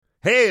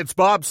Hey, it's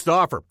Bob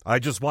Stauffer. I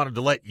just wanted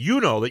to let you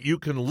know that you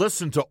can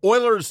listen to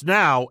Oilers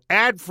Now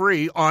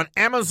ad-free on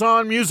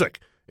Amazon Music,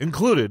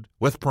 included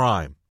with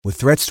Prime. With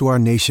threats to our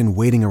nation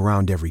waiting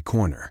around every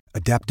corner,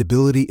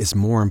 adaptability is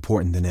more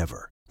important than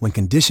ever. When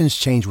conditions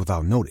change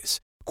without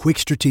notice, quick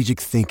strategic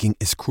thinking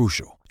is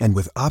crucial. And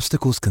with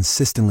obstacles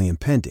consistently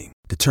impending,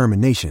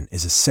 determination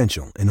is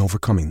essential in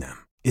overcoming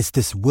them. It's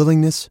this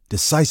willingness,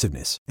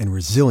 decisiveness, and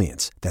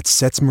resilience that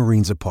sets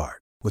Marines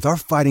apart. With our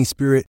fighting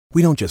spirit,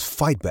 we don't just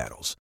fight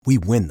battles, we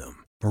win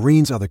them.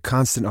 Marines are the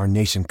constant our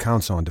nation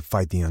counts on to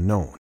fight the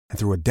unknown. And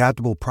through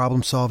adaptable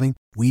problem solving,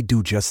 we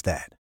do just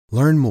that.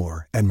 Learn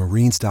more at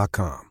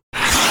marines.com.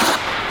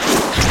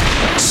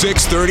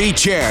 6:30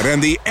 Chad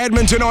and the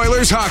Edmonton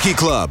Oilers Hockey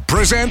Club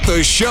present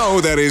the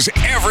show that is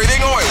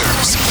everything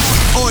Oilers.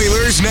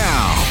 Oilers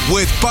Now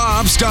with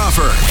Bob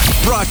Stauffer.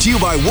 Brought to you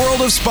by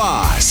World of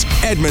Spas,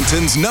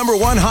 Edmonton's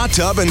 #1 hot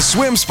tub and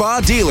swim spa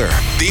dealer.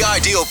 The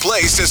ideal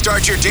place to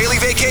start your daily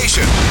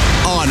vacation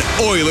on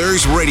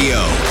Oilers Radio.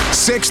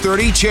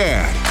 6:30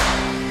 Chad.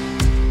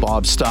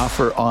 Bob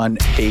Stauffer on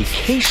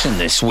vacation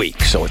this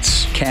week. So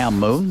it's Cam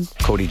Moon,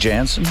 Cody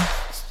Jansen,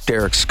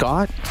 Derek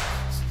Scott.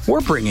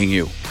 We're bringing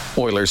you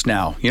Oilers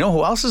Now. You know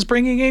who else is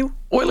bringing you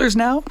Oilers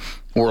Now?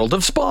 World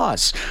of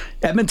Spas,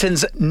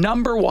 Edmonton's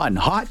 #1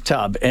 hot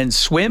tub and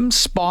swim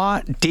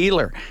spa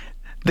dealer.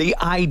 The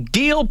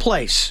ideal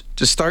place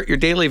to start your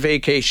daily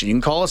vacation. You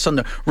can call us on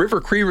the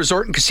River Cree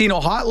Resort and Casino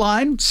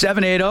hotline,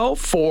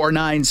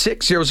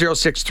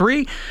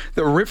 780-496-0063.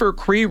 The River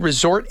Cree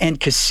Resort and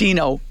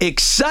Casino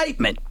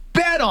excitement.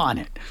 Bet on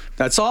it.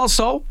 That's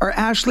also our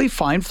Ashley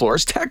Fine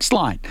Floors text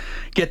line.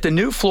 Get the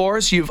new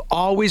floors you've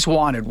always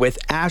wanted with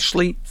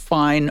Ashley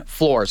Fine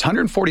Floors.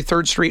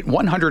 143rd Street,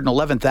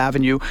 111th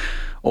Avenue.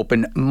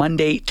 Open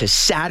Monday to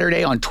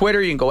Saturday. On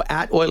Twitter, you can go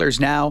at Oilers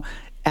Now,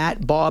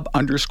 at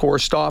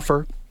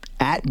Bob_Stauffer,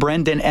 at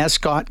Brendan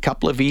Escott,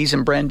 couple of E's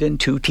in Brendan,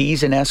 2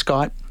 T's in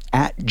Escott,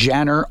 at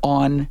Janner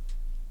on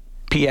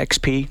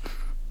PXP.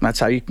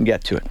 That's how you can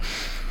get to it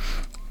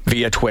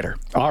via Twitter.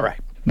 All right.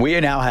 We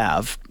now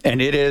have,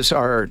 and it is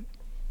our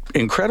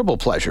incredible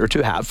pleasure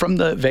to have from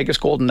the Vegas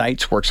Golden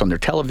Knights, works on their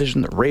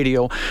television, their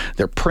radio,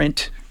 their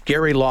print,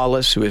 Gary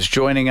Lawless, who is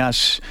joining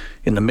us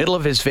in the middle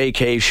of his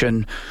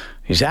vacation.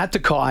 He's at the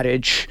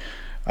cottage.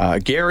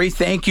 Gary,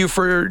 thank you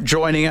for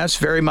joining us.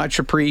 Very much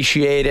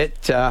appreciate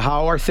it.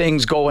 How are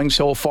things going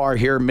so far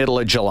here, middle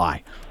of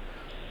July?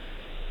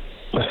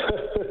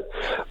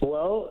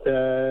 Well,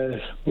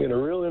 in a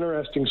real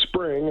interesting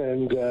spring,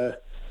 and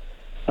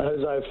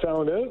as I've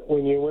found out,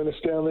 when you win a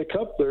Stanley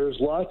Cup, there's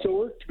lots of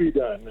work to be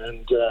done,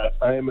 and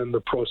I am in the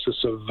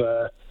process of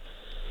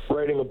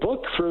writing a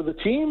book for the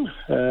team,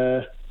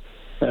 and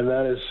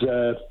that is,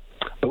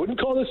 I wouldn't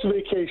call this a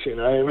vacation.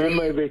 I am in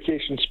my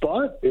vacation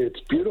spot. It's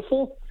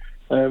beautiful.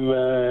 I'm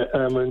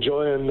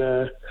enjoying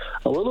a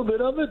little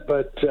bit of it,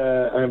 but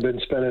I've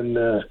been spending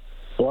a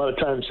lot of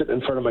time sitting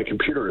in front of my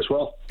computer as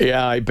well.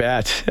 Yeah, I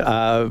bet.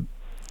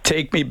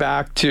 Take me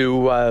back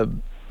to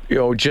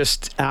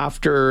just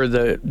after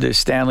the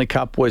Stanley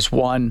Cup was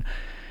won,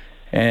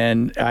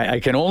 and I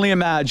can only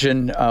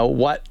imagine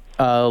what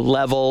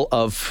level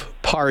of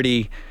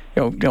party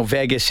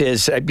Vegas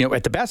is. At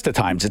the best of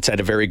times, it's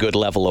at a very good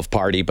level of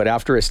party, but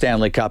after a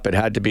Stanley Cup, it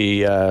had to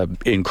be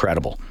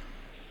incredible.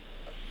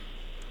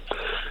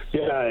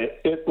 Yeah,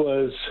 it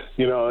was.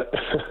 I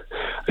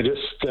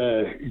just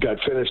got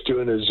finished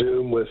doing a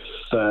Zoom with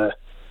a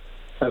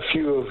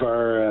few of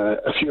our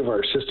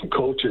assistant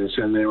coaches,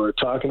 and they were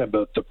talking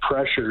about the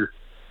pressure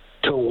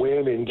to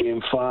win in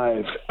Game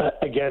 5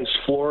 against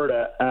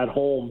Florida at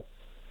home,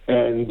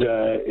 and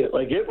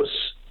it was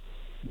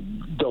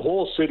the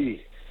whole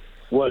city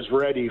was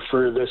ready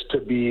for this to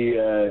be.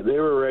 They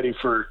were ready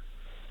for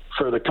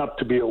the cup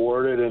to be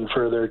awarded and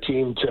for their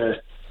team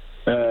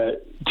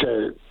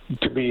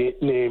to be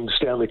named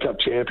Stanley Cup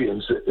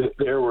champions.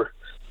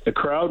 The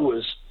crowd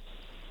was.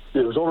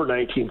 There was over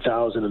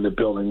 19,000 in the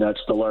building. That's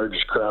the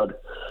largest crowd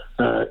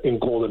in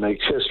Golden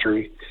Knights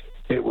history.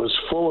 It was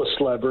full of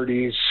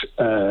celebrities.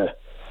 There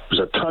was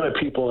a ton of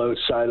people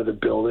outside of the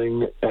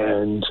building,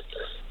 and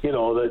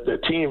the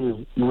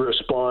team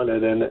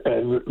responded and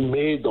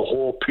made the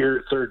whole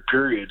third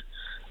period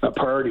a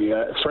party.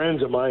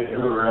 Friends of mine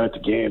who were at the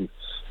game,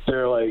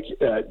 they're like,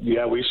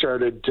 we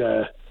started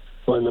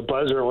when the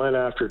buzzer went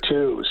after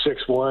 2, it was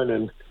 6-1,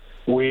 and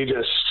we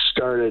just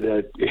started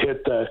to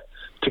hit the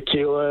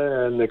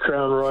tequila and the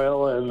Crown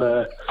Royal and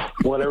the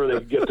whatever they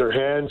could get their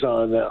hands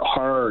on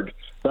hard.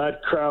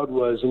 That crowd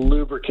was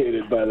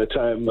lubricated by the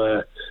time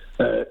the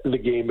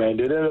game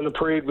ended, and then the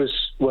parade was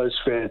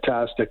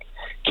fantastic.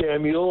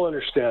 Cam, you'll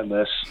understand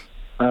this.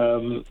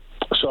 So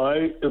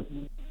I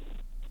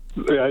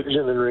was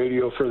in the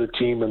radio for the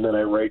team, and then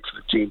I write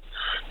for the team,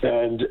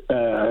 and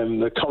I'm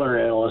the color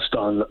analyst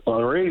on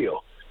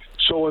radio.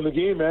 So when the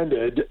game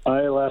ended,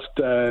 I left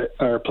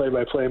our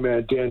play-by-play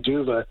man Dan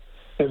Duva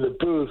in the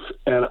booth,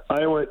 and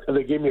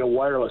they gave me a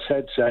wireless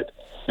headset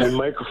and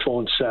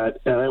microphone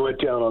set, and I went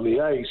down on the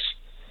ice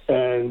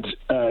and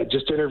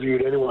just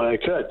interviewed anyone I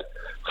could.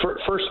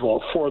 First of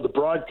all, for the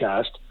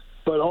broadcast,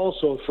 but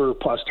also for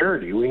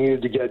posterity. We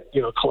needed to get,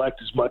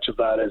 collect as much of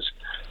that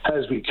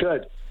as we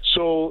could.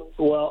 So,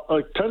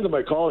 tons of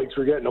my colleagues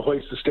were getting to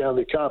hoist the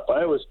Stanley Cup.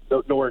 I was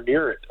nowhere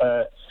near it.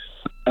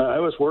 I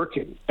was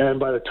working, and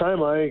by the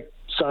time I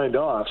signed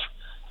off,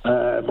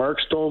 Mark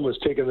Stone was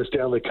taking the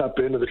Stanley Cup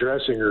into the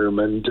dressing room,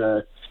 and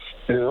the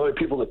only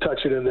people that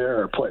touch it in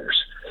there are players.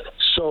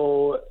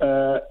 So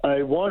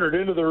I wandered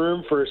into the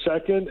room for a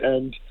second,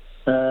 and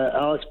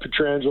Alex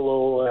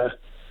Pietrangelo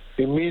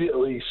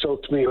immediately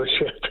soaked me with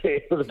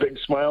champagne with a big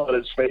smile on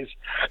his face,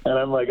 and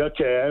I'm like,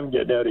 okay, I'm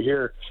getting out of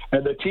here.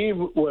 And the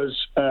team was,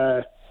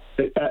 as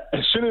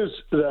soon as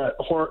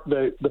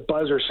the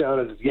buzzer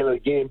sounded at the end of the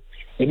game,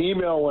 an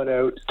email went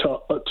out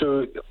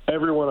to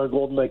everyone on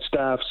Golden Knights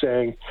staff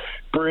saying,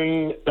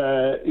 bring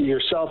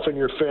yourself and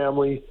your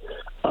family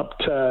up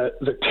to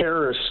the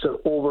terrace that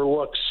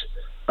overlooks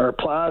our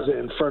plaza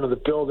in front of the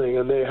building,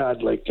 and they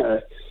had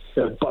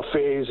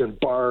buffets and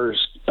bars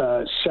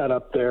set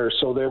up there.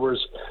 So there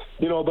was,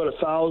 about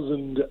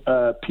 1,000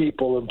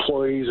 people,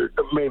 employees, or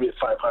maybe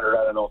 500,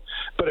 I don't know,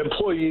 but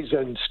employees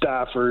and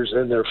staffers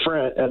and their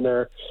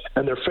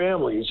and their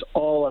families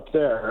all up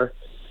there,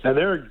 and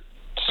they're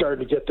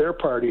starting to get their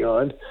party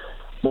on.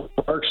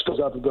 Mark stood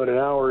up about an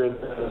hour in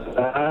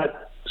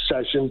that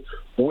session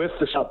with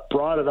the stuff,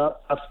 brought it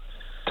up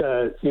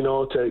to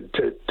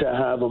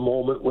have a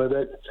moment with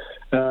it,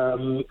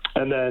 and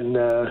then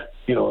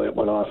it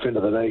went off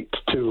into the night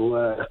to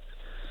a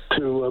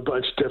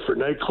bunch of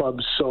different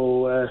nightclubs.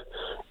 So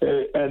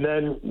and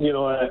then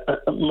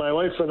my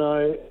wife and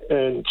I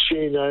and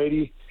Shane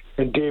Knighty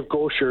and Dave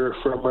Gosher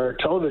from our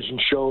television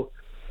show,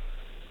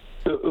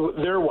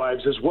 their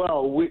wives as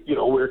well. We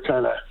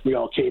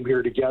all came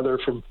here together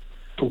from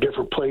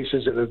different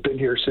places and have been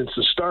here since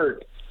the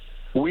start.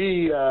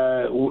 We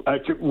had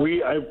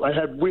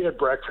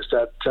breakfast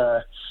at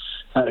a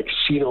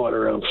casino at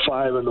around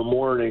 5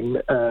 a.m,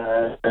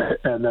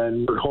 and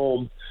then we're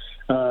home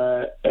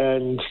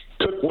and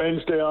took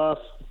Wednesday off.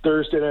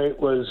 Thursday night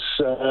was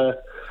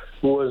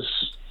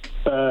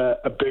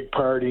a big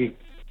party.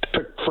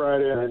 Took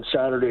Friday and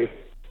Saturday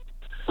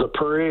the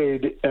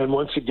parade, and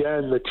once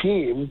again the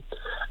team,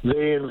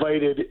 they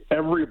invited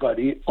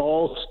everybody,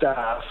 all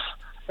staff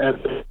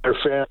and their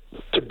fans,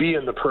 to be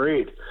in the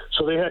parade.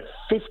 So they had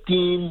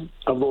 15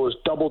 of those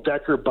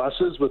double-decker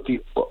buses with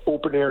the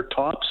open-air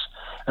tops,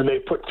 and they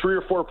put 3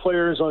 or 4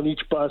 players on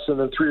each bus, and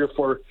then 3 or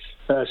 4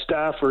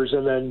 staffers,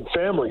 and then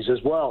families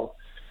as well.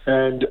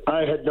 And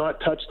I had not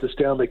touched the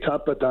Stanley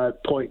Cup at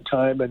that point in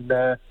time, and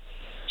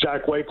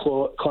Jack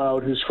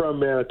Whitecloud, who's from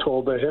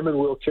Manitoba, him and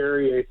Will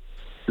Carrier,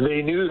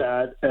 they knew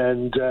that,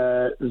 and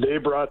they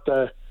brought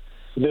the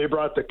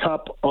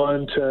cup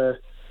onto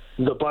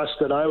the bus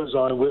that I was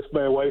on with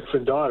my wife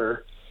and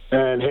daughter,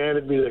 and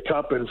handed me the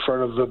cup in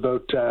front of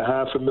about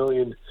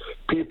 500,000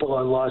 people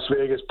on Las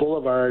Vegas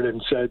Boulevard,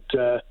 and said,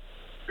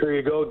 "Here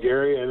you go,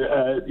 Gary." And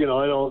I've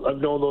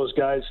known those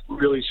guys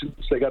really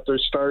since they got their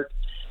start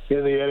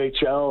in the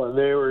NHL, and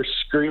they were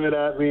screaming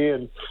at me,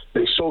 and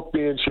they soaked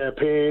me in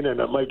champagne, and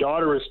my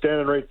daughter was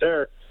standing right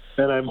there,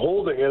 and I'm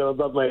holding it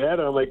above my head,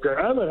 and I'm like,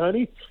 "Grab it,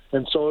 honey."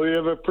 And so we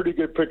have a pretty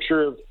good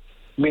picture of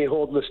me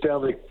holding the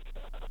Stanley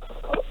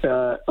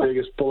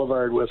Vegas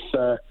Boulevard with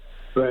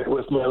my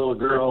little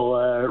girl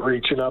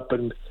reaching up,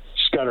 and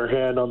she's got her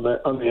hand on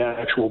the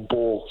actual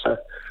bowl.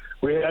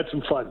 We had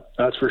some fun,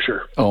 that's for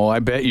sure. Oh, I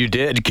bet you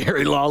did.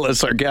 Gary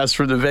Lawless, our guest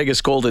from the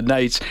Vegas Golden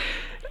Knights.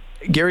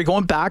 Gary,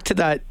 going back to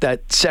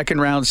that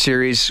second round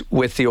series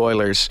with the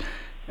Oilers,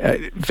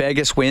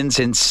 Vegas wins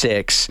in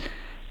 6.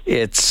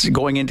 It's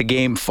going into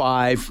Game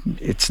 5.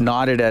 It's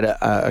knotted at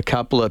a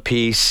couple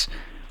apiece.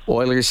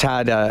 Oilers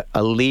had a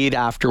lead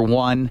after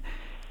 1.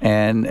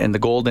 And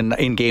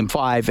in Game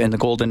 5, and the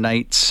Golden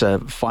Knights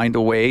find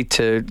a way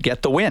to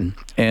get the win,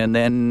 and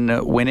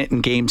then win it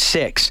in Game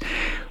 6.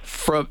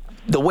 From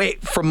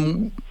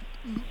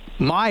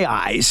my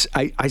eyes,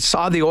 I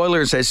saw the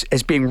Oilers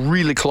as being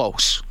really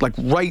close, like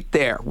right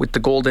there with the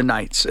Golden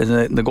Knights,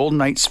 and the Golden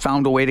Knights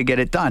found a way to get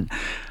it done.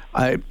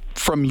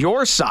 From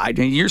your side,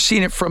 and you're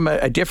seeing it from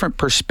a different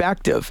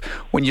perspective,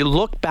 when you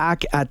look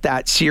back at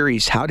that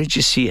series, how did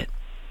you see it?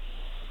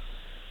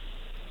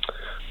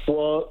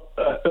 Well,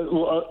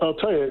 I'll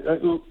tell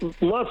you,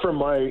 not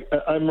from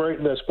I'm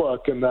writing this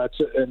book, and I've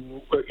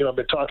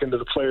been talking to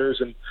the players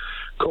and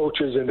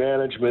coaches and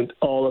management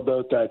all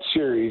about that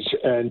series,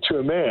 and to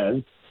a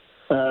man,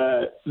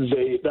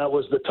 that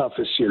was the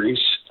toughest series.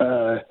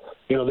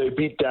 They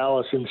beat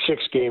Dallas in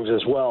 6 games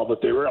as well,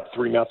 but they were up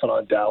 3-0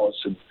 on Dallas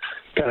and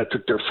kind of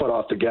took their foot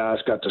off the gas,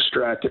 got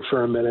distracted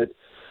for a minute,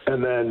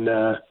 and then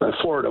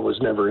Florida was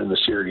never in the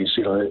series.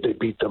 They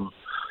beat them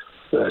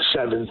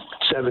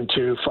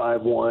 7-2,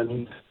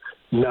 5-1,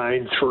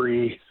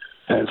 9-3,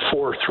 and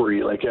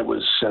 4-3. Like it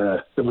was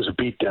a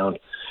beatdown.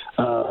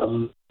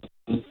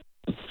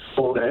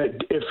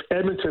 If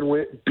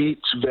Edmonton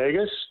beats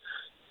Vegas,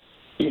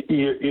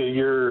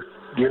 you're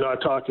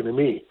not talking to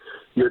me.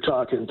 You're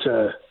talking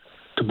to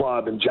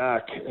Bob and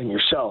Jack and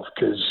yourself,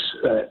 because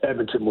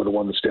Edmonton would have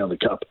won the Stanley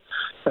Cup.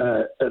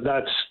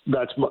 That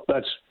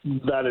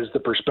is the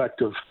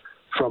perspective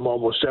from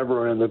almost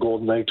everyone in the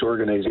Golden Knights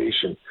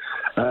organization.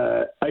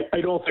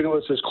 I don't think it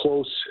was as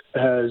close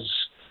as,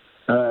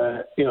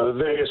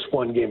 Vegas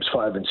won games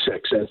 5 and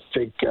 6. I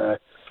think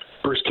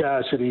Bruce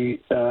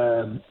Cassidy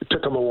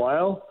took them a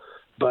while,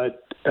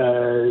 but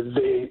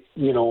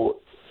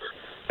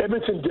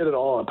Edmonton did it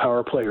all on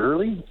power play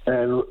early,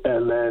 and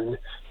then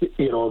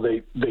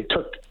they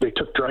took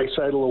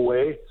Draisaitl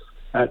away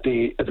at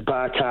the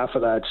back half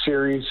of that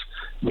series.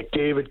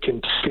 McDavid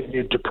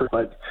continued to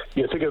but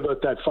think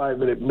about that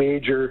 5-minute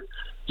major.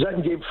 Was that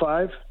in Game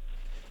 5?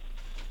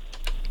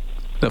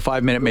 The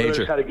 5-minute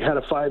major had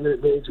a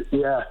 5-minute major.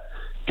 Yeah,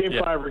 Game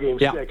 5 or Game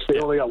 6. They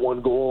only got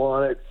one goal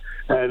on it.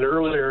 And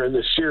earlier in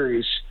the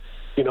series,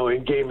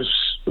 in games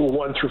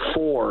 1 through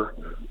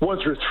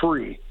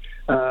 3,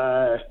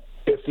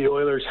 if the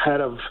Oilers had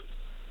a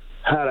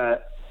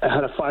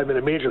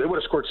 5-minute major, they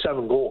would have scored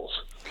 7 goals.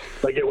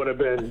 Like it would have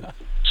been.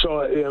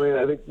 So I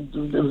think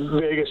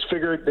Vegas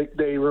figured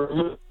they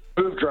removed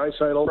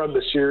Draisaitl from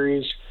the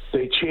series.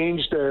 They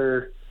changed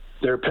their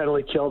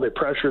penalty kill. They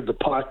pressured the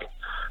puck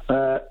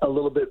a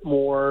little bit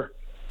more,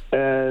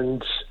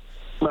 and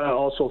I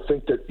also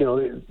think that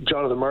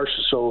Jonathan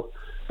Marchessault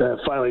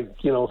finally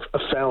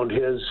found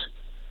his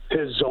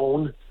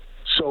zone.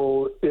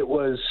 So it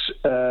was.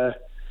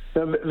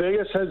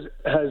 Vegas has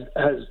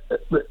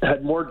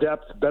had more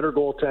depth, better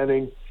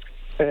goaltending,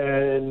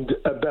 and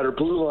a better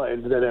blue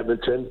line than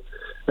Edmonton.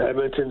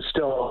 Edmonton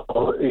still,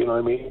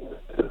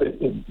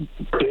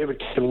 David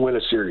can win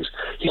a series.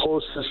 He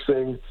hosts this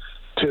thing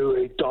to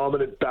a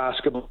dominant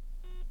basketball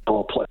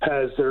play,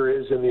 as there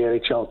is in the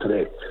NHL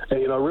today.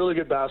 And, a really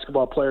good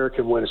basketball player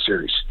can win a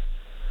series.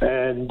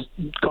 And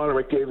Connor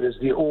McDavid is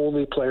the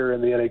only player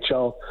in the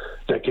NHL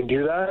that can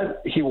do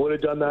that. He would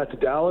have done that to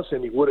Dallas,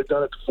 and he would have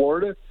done it to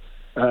Florida.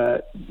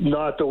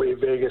 Not the way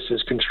Vegas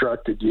is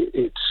constructed.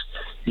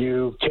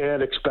 You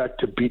can't expect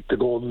to beat the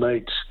Golden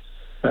Knights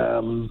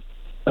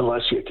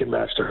unless you can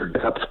match their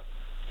depth.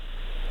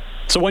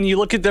 So when you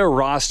look at their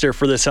roster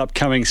for this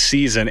upcoming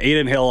season,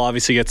 Adin Hill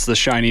obviously gets the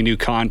shiny new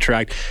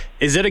contract.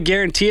 Is it a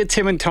guarantee of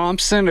Tim and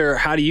Thompson, or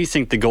how do you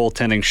think the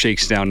goaltending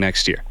shakes down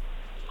next year?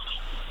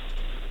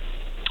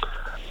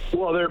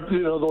 Well,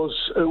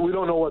 those we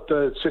don't know what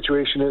the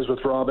situation is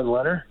with Rob and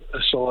Leonard,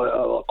 so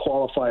I'll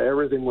qualify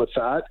everything with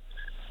that.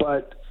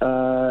 But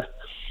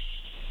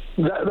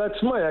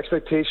that's my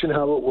expectation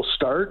how it will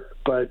start.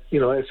 But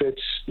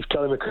if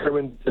Kelly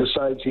McCrimmon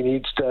decides he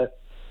needs to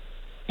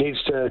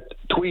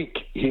tweak,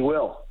 he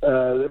will.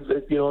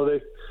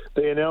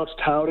 They announced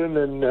Howden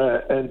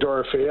and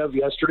Dorofeyev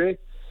yesterday,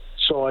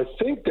 so I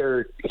think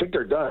they're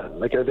done.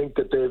 Like I think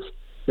that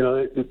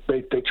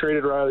they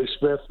traded Riley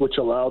Smith, which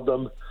allowed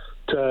them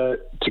to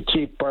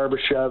keep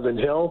Barbashev and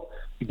Hill,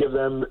 to give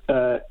them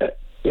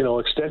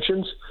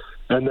extensions.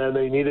 And then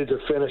they needed to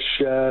finish.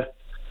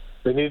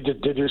 They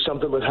needed to do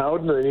something with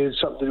Howden. They needed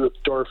something to do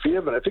with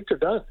Dorofeyev, and I think they're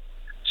done.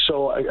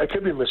 So I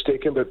could be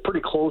mistaken, but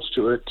pretty close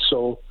to it.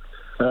 So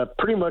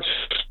pretty much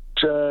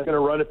going to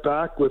run it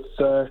back with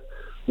a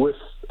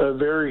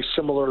very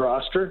similar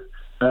roster.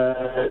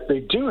 They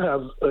do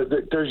have.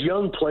 There's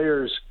young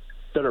players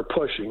that are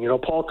pushing.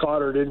 Paul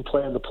Cotter didn't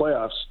play in the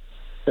playoffs.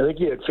 I think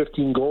he had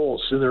 15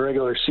 goals in the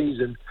regular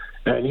season,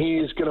 and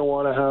he's going to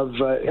want to have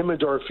him and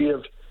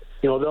Dorofeyev.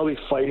 They'll be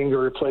fighting to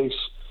replace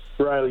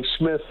Riley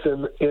Smith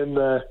in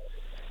the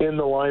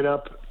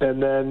lineup,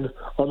 and then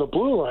on the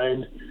blue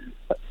line,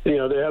 they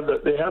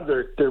have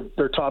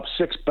their top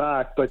 6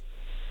 back, but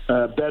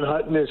Ben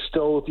Hutton is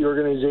still with the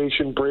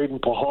organization. Braden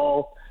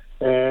Pahal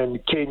and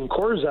Caden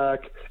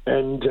Korzak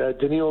and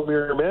Danilo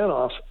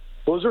Miromanov.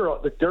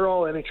 They're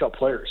all NHL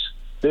players.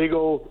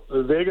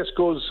 Vegas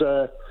goes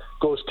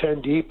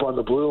 10 deep on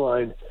the blue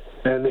line.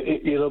 And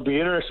it'll be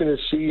interesting to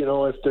see,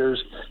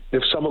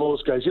 if some of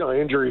those guys,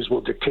 injuries will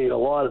dictate a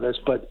lot of this,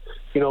 but,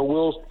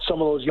 will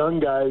some of those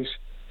young guys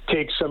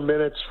take some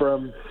minutes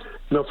from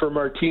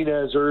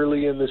Martinez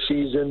early in the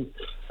season?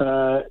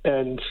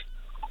 And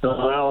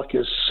Alec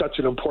is such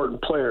an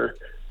important player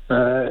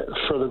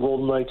for the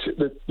Golden Knights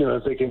that,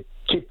 if they can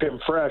keep him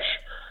fresh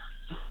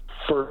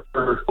for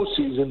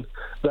postseason,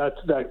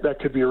 that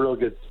could be a real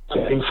good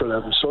thing for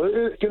them. So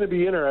it's going to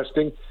be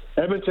interesting.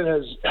 Edmonton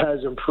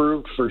has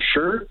improved for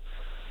sure.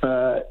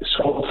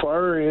 So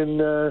far in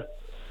the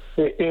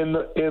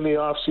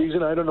off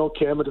season, I don't know,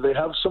 Cam, do they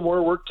have some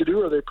more work to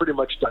do, or are they pretty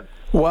much done?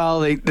 Well,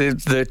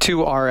 the 2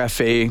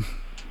 RFA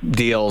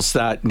deals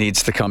that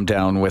needs to come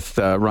down with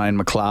Ryan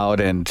McLeod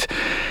and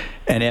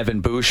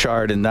Evan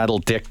Bouchard, and that'll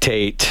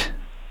dictate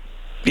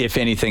if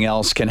anything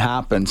else can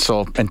happen.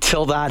 So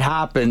until that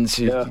happens,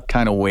 you're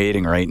kind of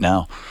waiting right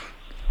now.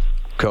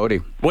 Cody,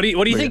 what do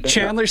you think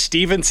Chandler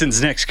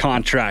Stevenson's next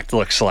contract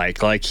looks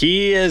like? Like,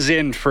 he is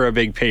in for a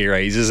big pay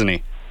raise, isn't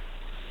he?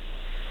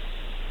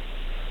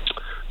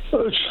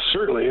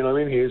 Certainly,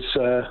 he's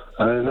a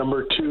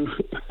number 2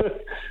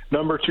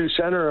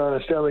 center on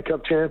a Stanley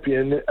Cup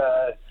championship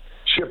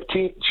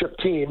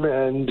team,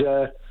 and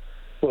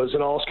was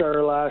an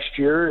All-Star last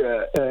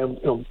year.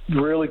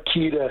 Really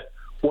key to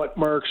what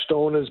Mark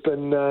Stone has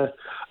been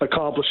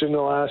accomplishing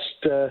the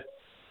last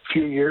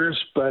few years,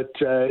 but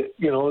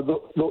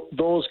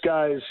those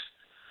guys,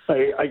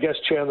 I guess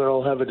Chandler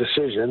will have a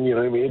decision. You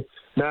know what I mean?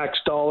 Max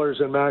dollars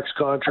and max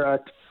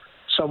contract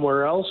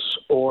somewhere else,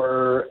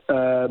 or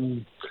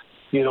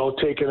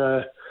taking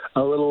a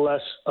little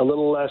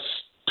less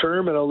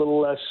term and a little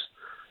less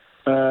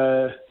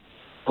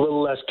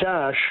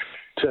cash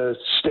to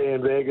stay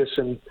in Vegas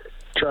and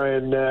try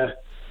and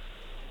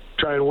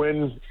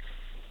win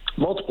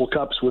multiple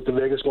cups with the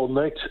Vegas Golden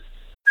Knights.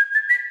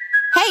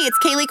 Hey, it's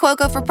Kaylee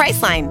Cuoco for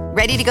Priceline.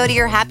 Ready to go to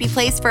your happy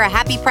place for a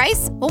happy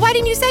price? Well, why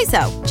didn't you say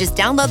so? Just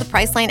download the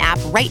Priceline app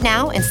right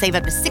now and save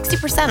up to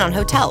 60% on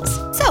hotels.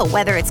 So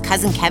whether it's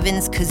Cousin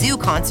Kevin's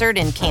Kazoo Concert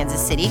in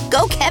Kansas City,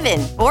 go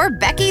Kevin, or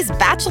Becky's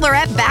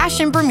Bachelorette Bash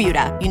in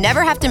Bermuda, you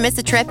never have to miss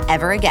a trip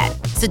ever again.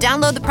 So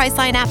download the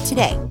Priceline app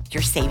today.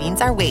 Your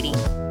savings are waiting.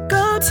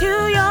 Go to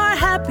your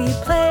happy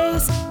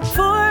place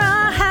for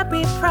a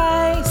happy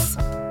price.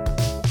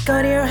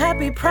 Go to your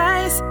happy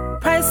price,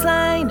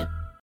 Priceline.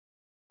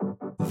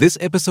 This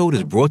episode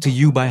is brought to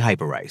you by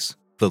Hyperice,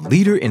 the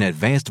leader in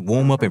advanced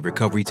warm-up and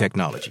recovery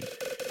technology.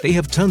 They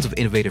have tons of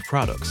innovative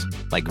products,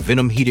 like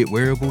Venom-heated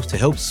wearables to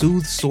help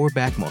soothe sore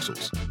back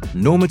muscles,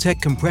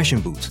 Normatec compression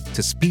boots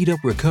to speed up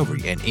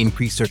recovery and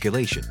increase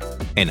circulation,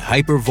 and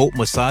Hypervolt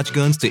massage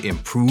guns to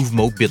improve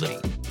mobility.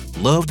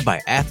 Loved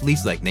by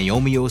athletes like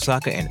Naomi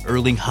Osaka and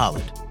Erling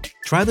Haaland.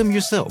 Try them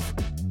yourself.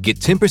 Get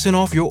 10%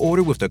 off your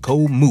order with the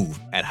code MOVE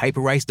at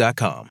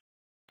hyperice.com.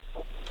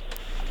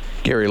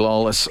 Gary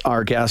Lawless,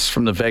 our guest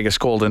from the Vegas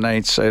Golden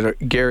Knights.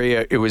 Gary,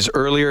 it was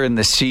earlier in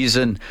the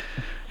season,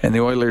 and the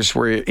Oilers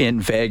were in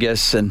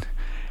Vegas, and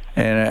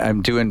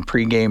I'm doing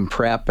pregame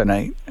prep, and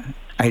I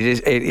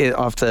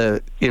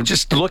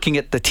just looking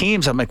at the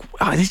teams, I'm like,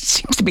 wow, there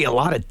seems to be a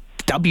lot of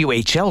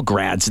WHL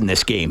grads in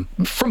this game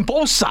from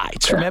both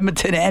sides, from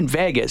Edmonton and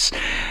Vegas.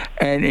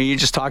 And you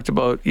just talked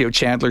about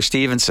Chandler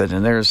Stevenson,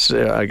 and there's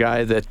a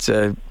guy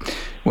that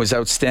was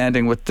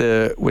outstanding with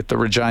the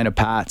Regina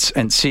Pats,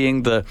 and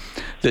seeing the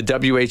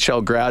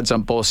WHL grads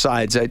on both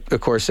sides.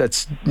 Of course,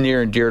 that's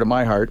near and dear to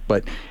my heart.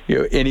 But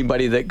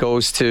anybody that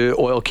goes to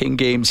Oil King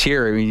games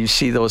here, I mean, you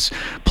see those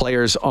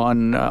players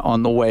on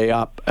the way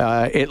up.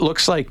 It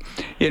looks like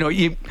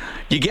you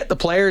get the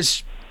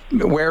players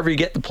wherever you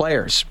get the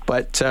players,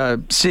 but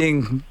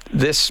seeing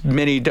this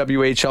many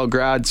WHL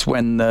grads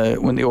when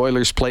the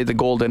Oilers play the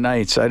Golden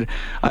Knights, I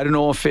don't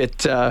know if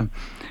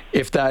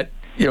that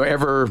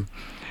ever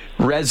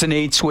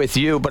resonates with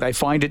you, but I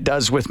find it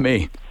does with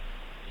me.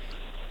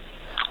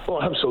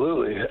 Well,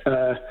 absolutely.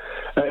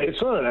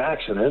 It's not an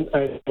accident.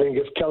 I think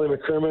if Kelly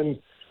McCrimmon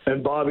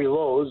and Bobby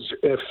Lowe's,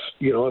 if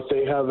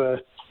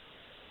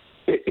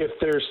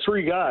there's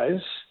three guys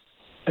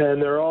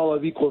and they're all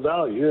of equal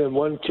value, and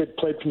one kid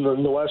played from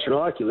the Western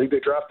Hockey League, they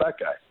draft that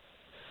guy.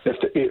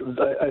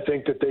 I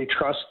think that they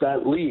trust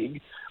that league,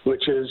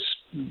 which is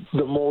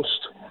the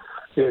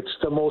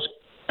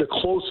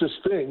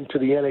closest thing to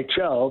the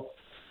NHL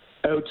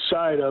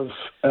outside of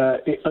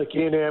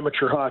in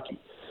amateur hockey.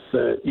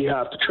 You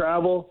have to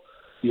travel.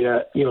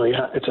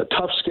 It's a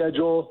tough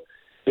schedule.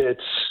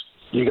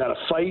 You got to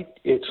fight.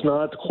 It's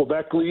not the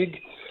Quebec League.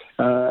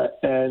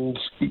 And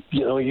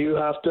you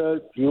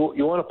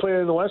want to play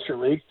in the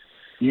Western League,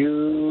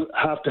 you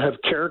have to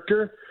have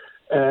character,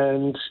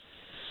 and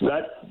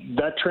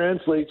that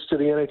translates to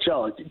the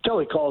NHL.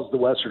 Kelly calls the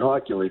Western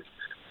Hockey League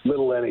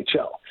Little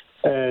NHL,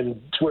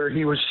 and it's where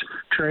he was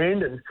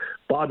trained. And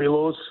Bobby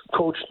Lowe's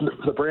coached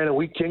the Brandon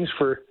Wheat Kings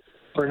for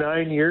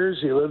 9 years.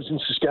 He lives in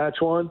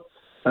Saskatchewan.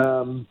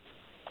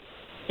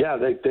 Jack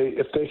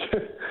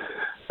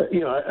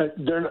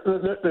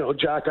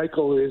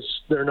Eichel is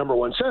their number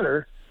one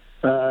center.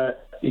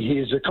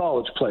 He's a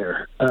college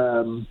player.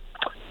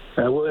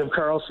 William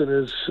Karlsson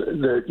is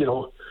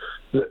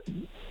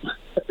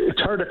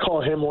it's hard to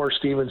call him or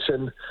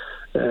Stevenson,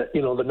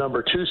 the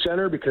number two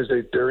center, because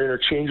they're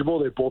interchangeable.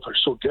 They both are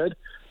so good.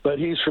 But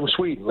he's from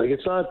Sweden.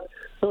 It's not,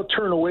 don't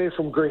turn away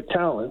from great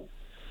talent.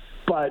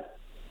 But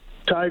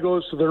tie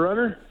goes to the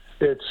runner.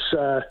 It's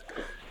the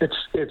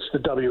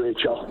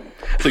WHL.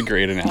 It's a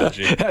great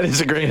analogy. That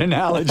is a great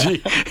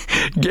analogy.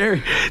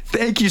 Gary,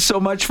 thank you so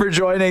much for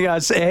joining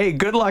us. Hey,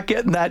 good luck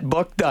getting that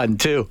book done,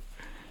 too.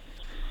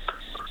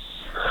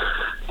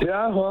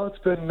 Yeah, well, it's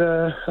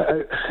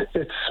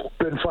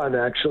been fun,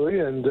 actually,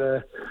 and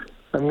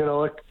I'm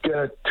going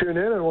to tune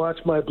in and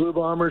watch my Blue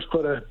Bombers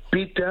put a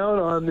beat down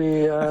on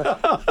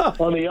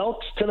the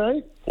Elks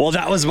tonight. Well,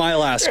 that was my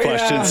last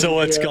question, so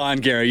it's gone,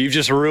 Gary. You've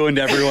just ruined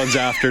everyone's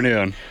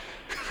afternoon.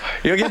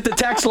 You'll get the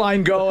text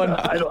line going.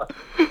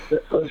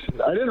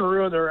 Listen, I didn't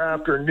ruin their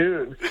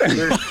afternoon.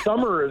 Their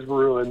summer is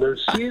ruined. Their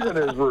season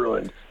is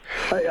ruined.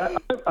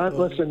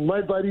 Listen,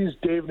 my buddies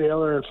Dave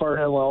Naylor and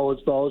Farhan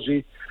Lawless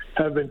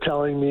have been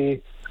telling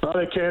me,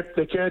 they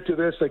can't do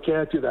this, they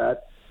can't do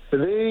that.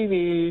 They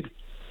need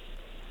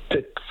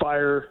to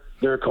fire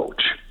their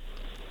coach.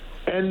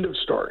 End of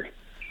story.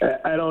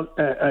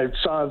 I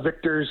saw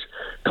Victor's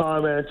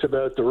comments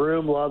about the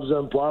room loves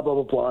them, blah, blah,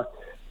 blah, blah.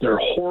 They're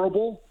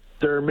horrible.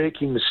 They're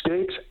making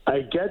mistakes.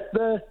 I get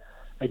the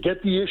I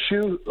get the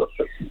issue.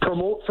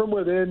 Promote from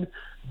within.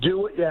 Do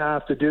what you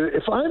have to do.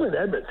 If I'm in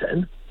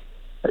Edmonton,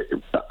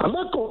 I'm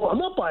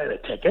not buying a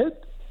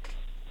ticket.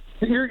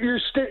 You're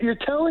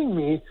telling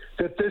me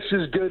that this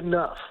is good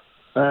enough.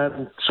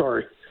 I'm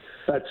sorry.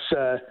 That's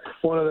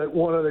one of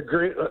the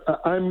great.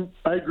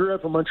 I grew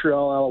up a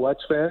Montreal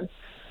Alouettes fan,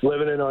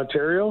 living in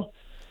Ontario.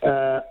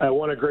 I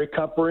won a Grey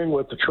Cup ring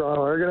with the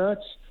Toronto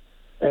Argonauts,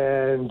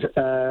 and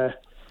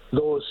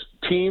those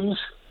teams,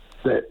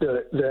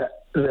 the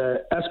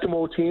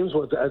Eskimo teams,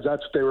 as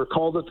that's what they were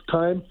called at the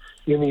time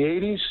in the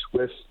 '80s,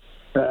 with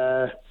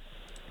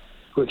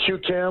Hugh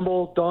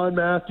Campbell, Don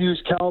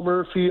Matthews, Cal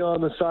Murphy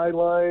on the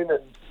sideline,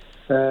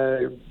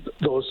 and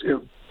those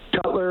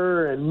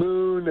Cutler and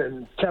Moon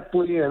and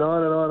Kepley and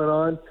on and on and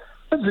on.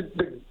 That's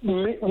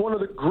one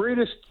of the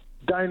greatest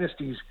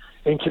dynasties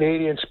in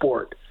Canadian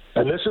sport.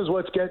 And this is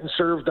what's getting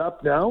served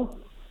up now?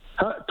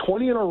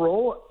 20 in a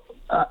row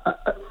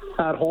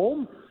at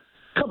home?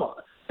 Come on.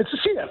 It's the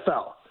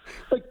CFL.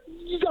 Like,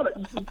 you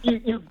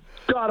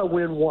gotta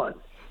win one.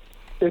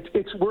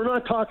 We're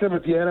not talking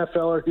about the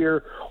NFL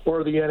here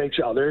or the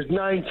NHL. There's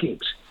 9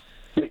 teams.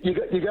 You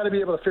got to be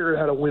able to figure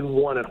out how to win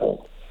one at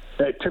home.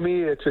 To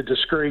me, it's a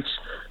disgrace,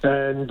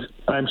 and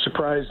I'm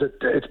surprised that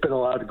it's been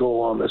allowed to go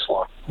on this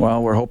long.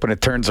 Well, we're hoping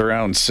it turns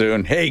around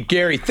soon. Hey,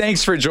 Gary,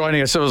 thanks for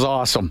joining us. It was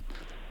awesome.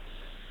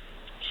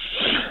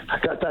 I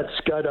got that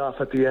scud off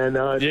at the end.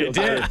 Now You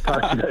did.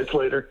 Talk to you guys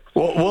later.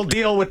 We'll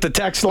deal with the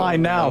text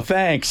line now.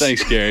 Thanks.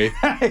 Thanks, Gary.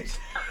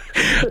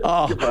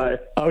 Goodbye.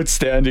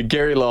 Outstanding.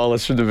 Gary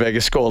Lawless from the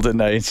Vegas Golden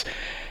Knights.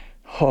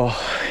 Oh,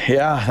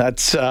 yeah,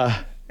 that's...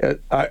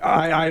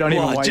 I don't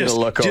even want you to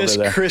look over there.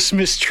 Just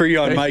Christmas tree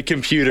on my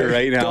computer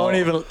right now. Don't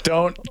even look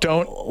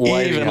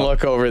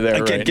over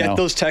there right now. Get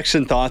those texts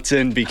and thoughts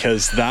in,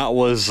 because that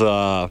was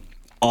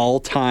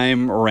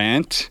all-time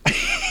rant.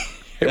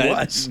 It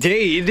was.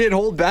 Hey, you didn't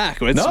hold back.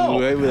 That's what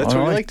we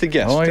like to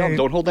guess.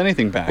 Don't hold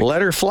anything back.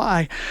 Let her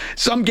fly.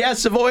 Some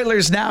guests of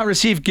Oilers now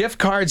receive gift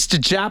cards to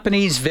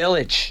Japanese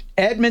Village,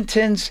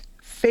 Edmonton's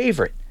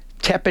favorite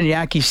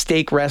teppanyaki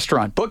steak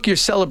restaurant. Book your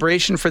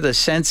celebration for the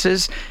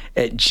senses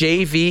at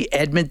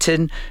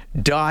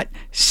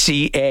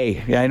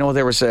jvedmonton.ca. Yeah, I know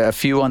there was a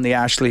few on the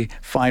Ashley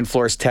Fine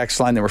Floors text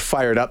line that were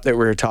fired up that we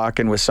were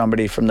talking with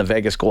somebody from the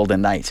Vegas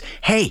Golden Knights.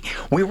 Hey,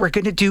 we were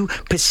going to do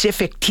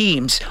Pacific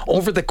teams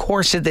over the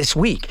course of this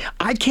week.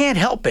 I can't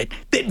help it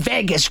that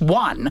Vegas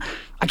won.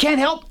 I can't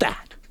help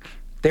that.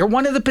 They're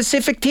one of the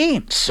Pacific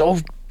teams. So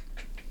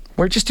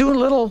we're just doing a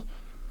little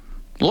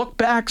look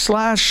back /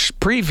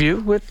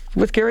 preview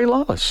with Gary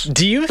Lawless.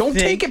 Don't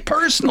take it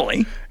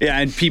personally. Yeah,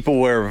 and people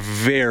were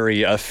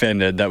very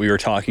offended that we were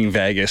talking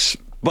Vegas.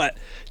 But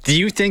do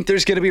you think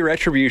there's going to be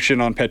retribution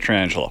on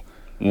Pietrangelo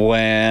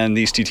when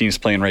these two teams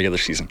play in regular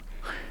season?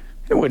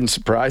 It wouldn't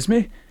surprise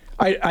me.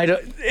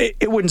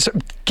 It wouldn't,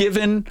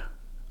 given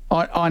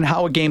on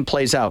how a game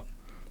plays out.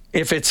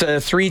 If it's a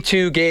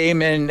 3-2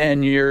 game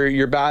and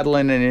you're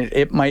battling, and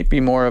it might be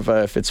more of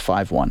a if it's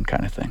 5-1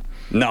 kind of thing.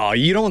 No,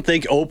 you don't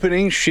think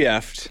opening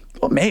shift?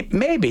 Well,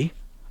 maybe.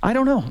 I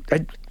don't know.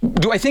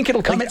 Do I think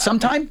it'll come at some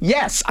time?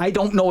 Yes. I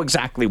don't know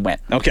exactly when.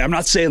 Okay, I'm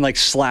not saying like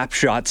slap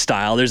shot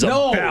style. There's a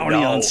bounty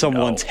on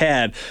someone's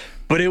head.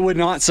 But it would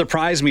not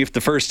surprise me if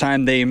the first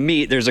time they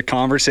meet, there's a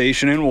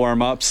conversation in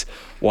warm-ups.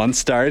 One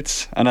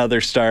starts,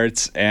 another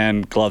starts,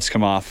 and gloves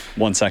come off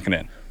 1 second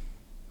in.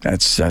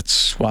 That's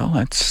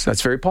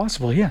very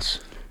possible, yes.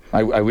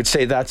 I would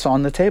say that's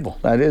on the table.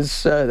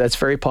 That's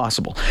very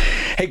possible.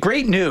 Hey,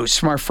 great news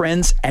from our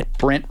friends at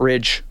Brent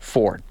Ridge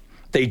Ford.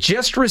 They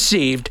just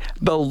received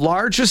the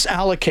largest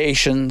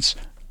allocation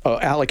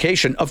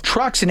of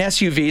trucks and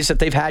SUVs that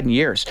they've had in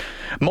years.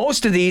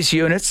 Most of these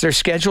units, they're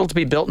scheduled to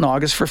be built in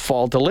August for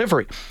fall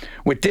delivery,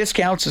 with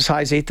discounts as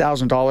high as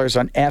 $8,000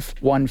 on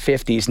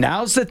F-150s.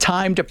 Now's the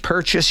time to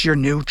purchase your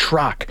new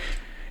truck.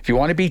 If you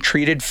want to be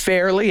treated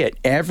fairly at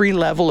every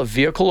level of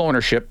vehicle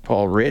ownership,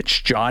 call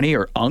Rich, Johnny,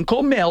 or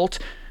Uncle Milt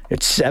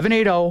at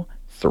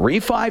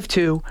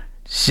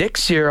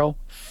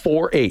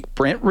 780-352-6048.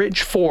 Brent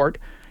Ridge Ford,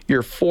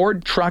 your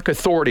Ford truck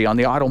authority on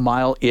the Auto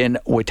Mile in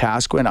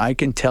Wetaskiwin. I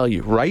can tell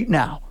you right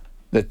now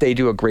that they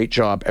do a great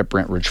job at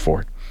Brent Ridge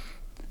Ford.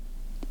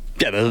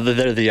 Yeah,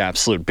 they're the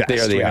absolute best. They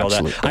are the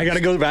absolute best. I got to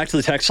go back to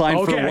the text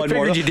line for one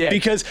more. You did.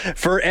 Because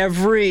for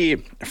every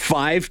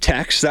 5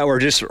 texts that were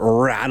just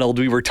rattled,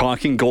 we were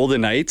talking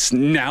Golden Knights.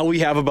 Now we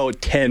have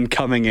about 10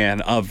 coming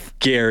in of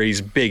Gary's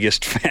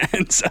biggest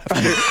fans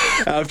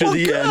after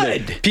the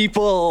end.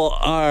 People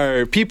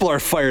are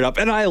fired up,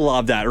 and I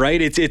love that.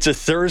 Right? It's a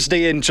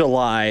Thursday in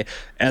July,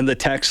 and the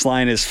text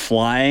line is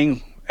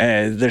flying.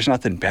 There's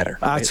nothing better.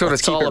 That's what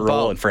it's all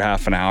about. For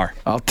half an hour.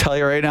 I'll tell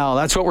you right now,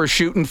 that's what we're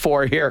shooting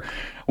for here.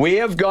 We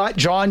have got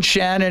John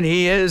Shannon.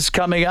 He is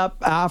coming up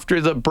after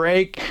the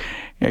break.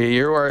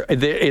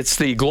 It's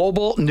the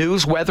Global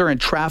News, Weather,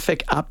 and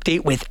Traffic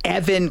Update with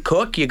Evan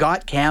Cook. You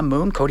got Cam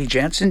Moon, Cody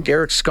Jensen,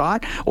 Derek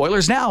Scott.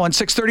 Oilers Now on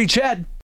 630 CHED.